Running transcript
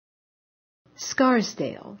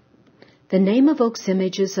Scarsdale. The name evokes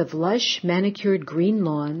images of lush, manicured green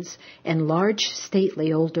lawns and large,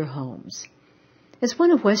 stately older homes. As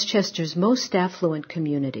one of Westchester's most affluent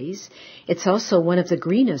communities, it's also one of the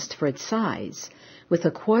greenest for its size, with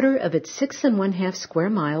a quarter of its 6 1/2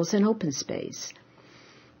 square miles in open space.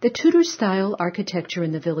 The Tudor-style architecture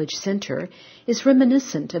in the village center is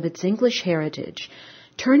reminiscent of its English heritage,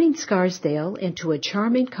 turning Scarsdale into a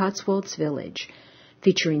charming Cotswolds village,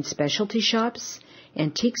 featuring specialty shops,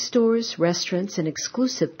 antique stores, restaurants, and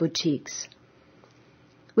exclusive boutiques.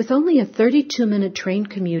 With only a 32-minute train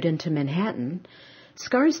commute into Manhattan,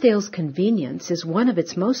 Scarsdale's convenience is one of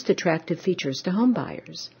its most attractive features to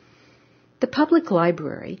homebuyers. The public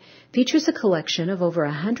library features a collection of over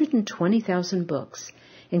 120,000 books,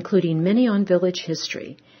 including many on village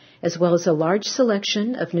history, as well as a large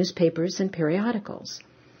selection of newspapers and periodicals.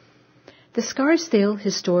 The Scarsdale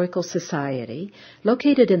Historical Society,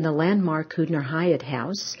 located in the landmark Hudner Hyatt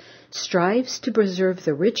House, strives to preserve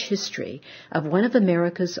the rich history of one of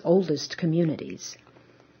America's oldest communities.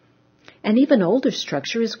 An even older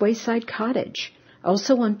structure is Wayside Cottage,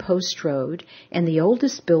 also on Post Road and the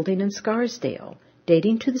oldest building in Scarsdale,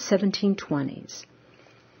 dating to the 1720s.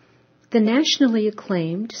 The nationally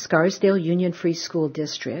acclaimed Scarsdale Union Free School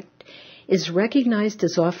District is recognized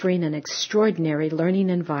as offering an extraordinary learning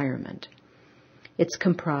environment. It's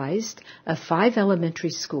comprised of 5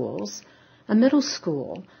 elementary schools, a middle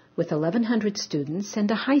school with 1,100 students,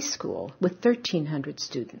 and a high school with 1,300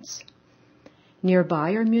 students.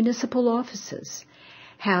 Nearby are municipal offices,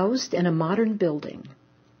 housed in a modern building.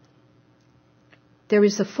 There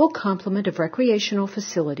is a full complement of recreational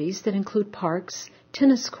facilities that include parks,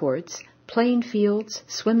 tennis courts, playing fields,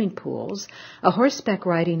 swimming pools, a horseback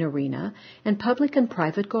riding arena, and public and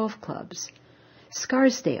private golf clubs.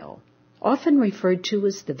 Scarsdale, often referred to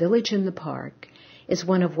as the Village in the Park, is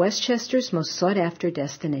one of Westchester's most sought-after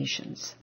destinations.